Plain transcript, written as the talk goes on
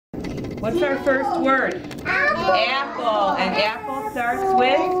What's our first word? Apple. And apple starts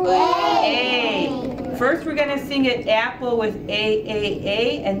with A. First we're going to sing it apple with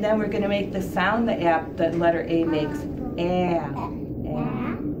A, and then we're going to make the sound the letter A makes. A.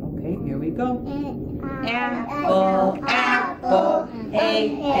 Okay, here we go. Apple, apple,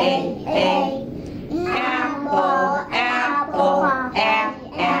 A. Apple, apple,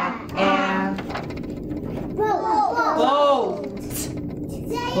 Boat.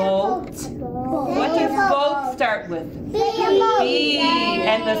 Boat. What does boat start with? B.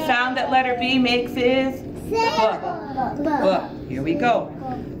 And the sound that letter B makes is B. Here we go.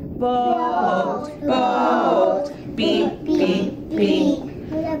 Boat, boat, B.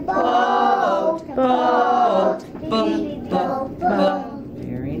 Boat, boat, B.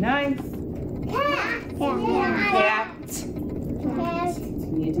 Very nice. Cat.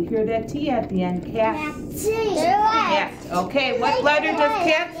 You need to hear that T at the end. Cat. Cat. Okay, what letter does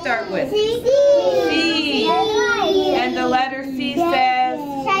cat start with? C. And the letter C says?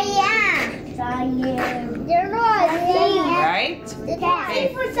 Right?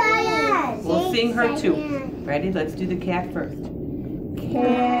 Okay. We'll sing her too. Ready? Let's do the cat first.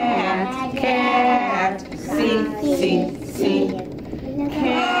 Cat, cat, C.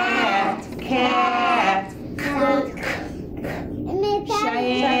 Cat, cat.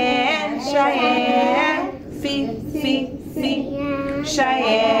 Cheyenne, Cheyenne, C.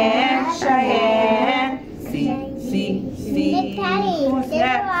 Cheyenne, Cheyenne, C. Who's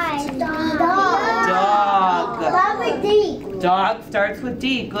next? Dog. Dog starts with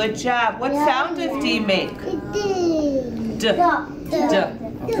D. Good job. What sound does D make? D.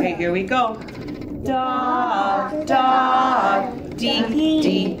 Okay, here we go. Dog, dog, D.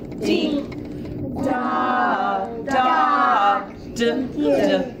 Dog, dog, D.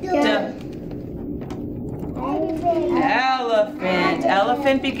 Elephant.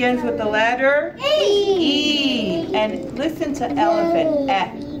 Elephant begins with the letter E. And listen to elephant.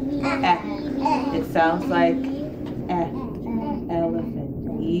 F. It sounds like F.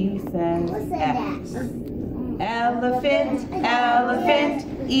 Elephant. E says F. Elephant, elephant,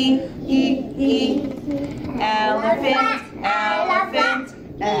 E. Elephant, elephant,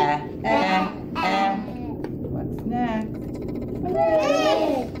 What's next?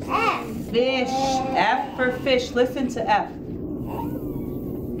 Fish. F for fish. Listen to F.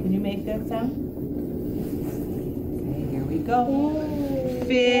 Can you make that sound? Okay, here we go.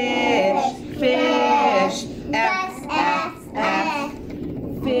 Fish, fish. F.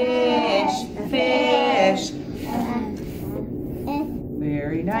 Fish, fish.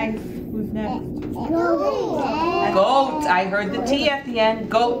 Very nice. Who's next? Goat. I heard the T at the end.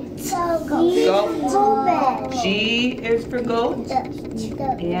 Goat. Goat. G is for goat. And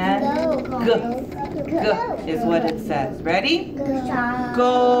G is what it says. Ready?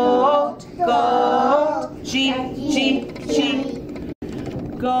 Goat. Goat. G.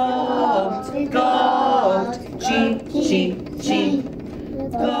 Goat. Goat. G. Goat. G.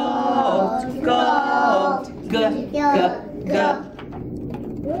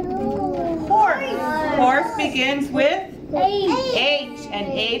 Horse. Horse begins with H, and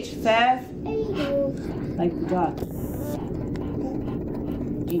H says, like the dog.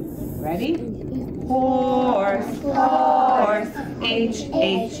 Ready? Horse, horse, H.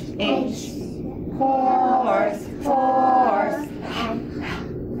 Horse.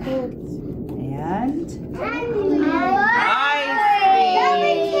 And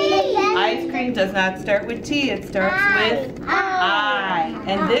ice cream does not start with T, it starts with I.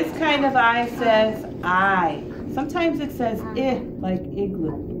 And this kind of I says I. Sometimes it says I, like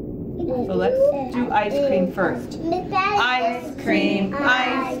igloo. So let's do ice cream first. Ice cream,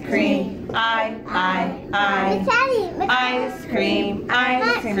 I. Ice cream,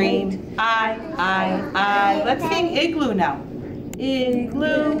 I. Let's sing igloo now.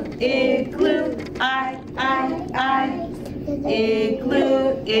 Igloo, I.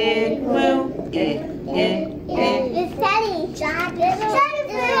 Igloo,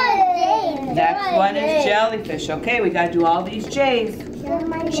 Next one is jellyfish. Okay, we gotta do all these J's.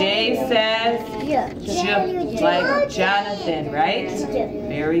 J says J, like Jonathan, right?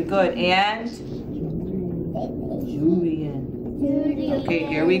 Very good. And Julian. Okay,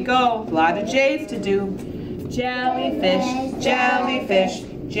 here we go. A lot of J's to do. Jellyfish, jellyfish.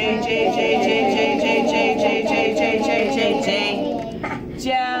 J.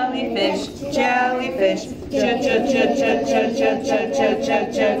 Jellyfish, jellyfish. We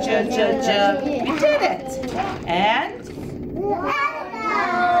did it. And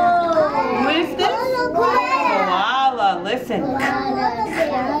who is this? Koala. Listen.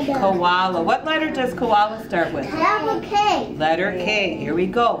 Koala. What letter does koala start with? Letter K. Letter K. Here we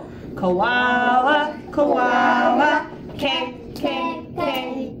go. Koala, koala, K, K,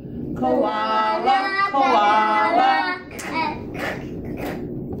 K. Koala, koala.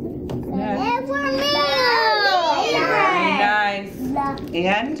 It's for me. Very nice.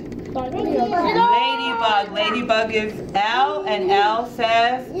 And ladybug. Ladybug is L, and L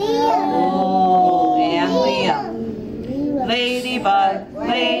says oh, and Liam. Ladybug,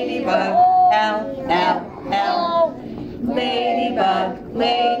 ladybug, L, L, L. Ladybug,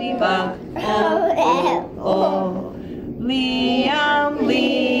 ladybug, oh, oh, oh. Liam,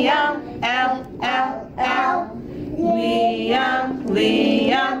 Liam, L, L, L. Liam,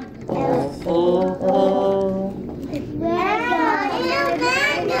 Liam, oh, oh, oh.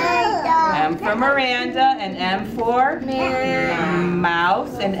 M for Miranda, and M for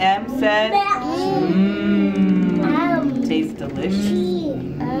mouse, and M says tastes delicious.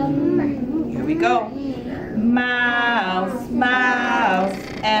 Here we go. Mouse, mouse,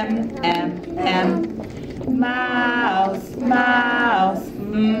 M, M, M. Mouse, mouse,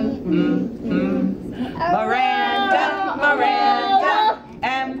 Miranda, Miranda,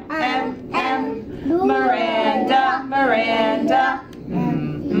 M, M, M. Miranda, Miranda.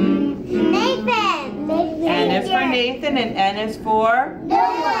 Nathan. N is for Nathan, and N is for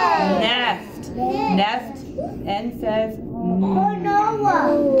nest. Nest. N says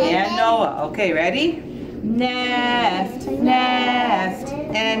Noah. and Noah. Okay, ready? Nest, nest,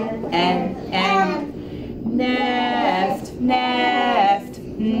 N, N, N. Nest, nest,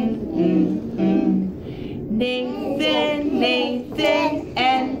 Nathan, Nathan,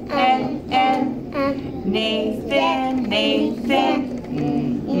 N, N, N. Nathan, Nathan,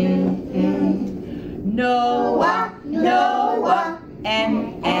 Noah, Noah,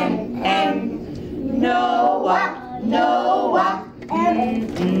 N, N, N. Noah, Noah,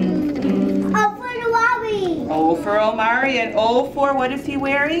 O for Omari, and O for what is he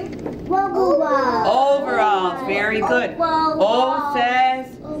wearing? Overalls. Very good. O says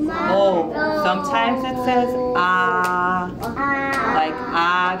O. Sometimes it says ah, like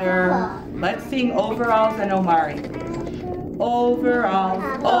otter. Let's sing overalls and Omari. Overalls,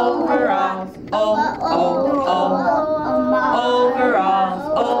 overalls, oh, oh, oh. Overalls,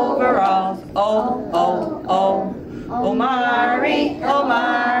 overalls, oh, oh, oh. Omari,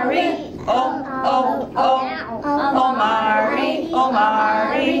 Omari, oh, oh, oh. Omari,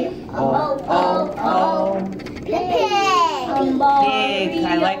 Omari, oh, oh, oh. Pig.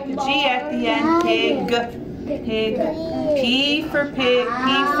 I like the G at the end. Pig, pig. P for pig.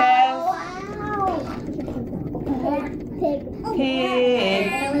 P says pig,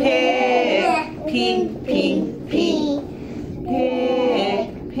 pig. P, P, P. Pig,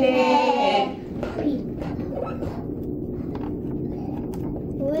 pig.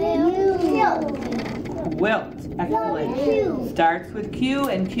 Wilt. Excellent. Starts with Q,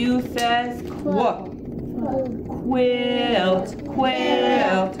 and Q says quote. Quilt,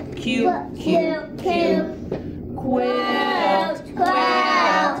 quilt, Q, Q, Q. Quilt,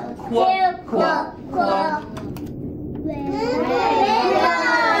 quilt, quote, quote, quote.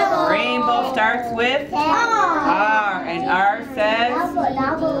 Rainbow starts with R, and R says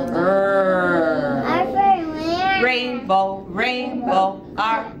rainbow, rainbow,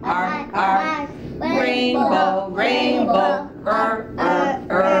 R, R, R. Rainbow, rainbow,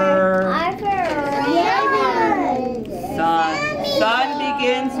 Sun. Sun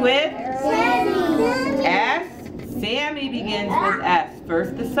begins with S. Sammy begins with S.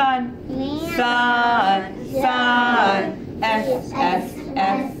 First the sun. Sun, sun, S, S,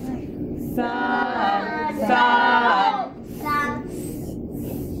 S. Sun, sun.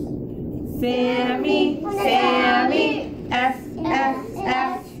 Sammy, Sammy, S, S,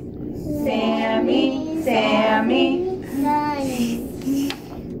 S. Sammy, Sammy.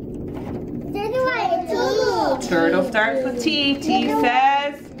 Turtle starts with T. T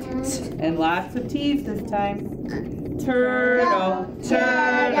says, and lots of T's this time. Turtle,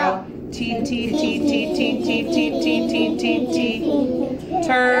 turtle. T, T, T, T, T, T, T, T, T, T, T.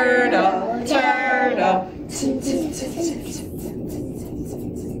 Turtle, turtle.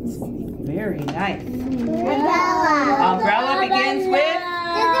 Very nice. Umbrella begins with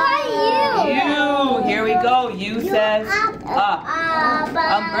U. Here we go. U says up.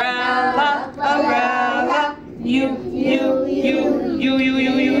 Umbrella, umbrella. U, U, U, U, U, U, U,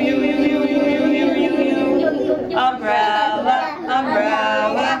 U, U, U, U, U. Umbrella,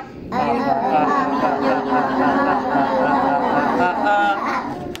 umbrella.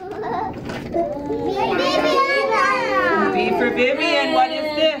 V for Vivian. What is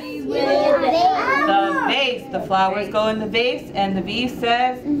this? The vase. The flowers go in the vase, and the V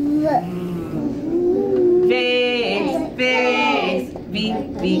says vase, vase. V,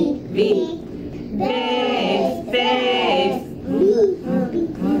 V, Vase, vase.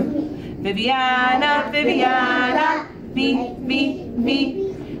 Viviana, Viviana. V.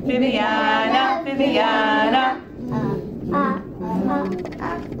 Viviana, Viviana.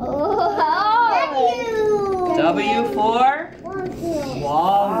 W for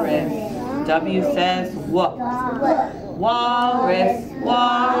walrus. W says whoop. Walrus,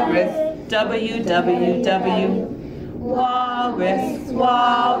 walrus. W. Walrus,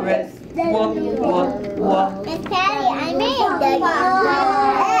 walrus. Whoop, whoop, whoop. Miss Patty, I made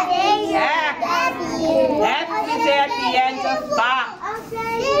X is at the end of fox.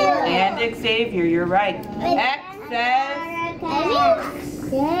 And Xavier, you're right. X says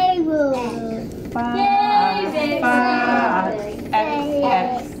fox.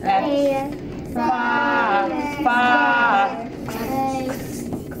 X. Fox.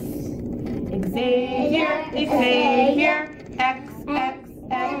 Xavier. X.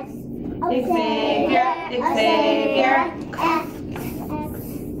 Xavier.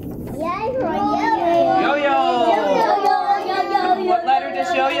 Yo-yo. What letter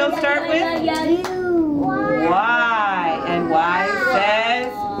does yo-yo start with? Y. And Y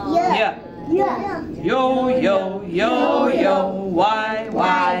says yeah. Yo-yo, yo-yo. Y.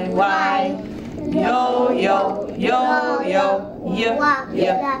 Yo-yo,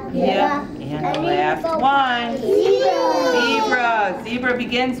 yeah. And the last one. Zebra. Zebra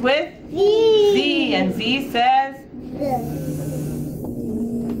begins with Z. And Z says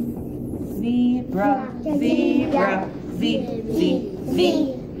zebra.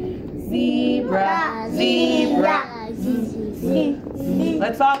 Zebra.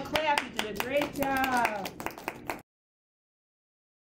 Let's all clap. You did a great job.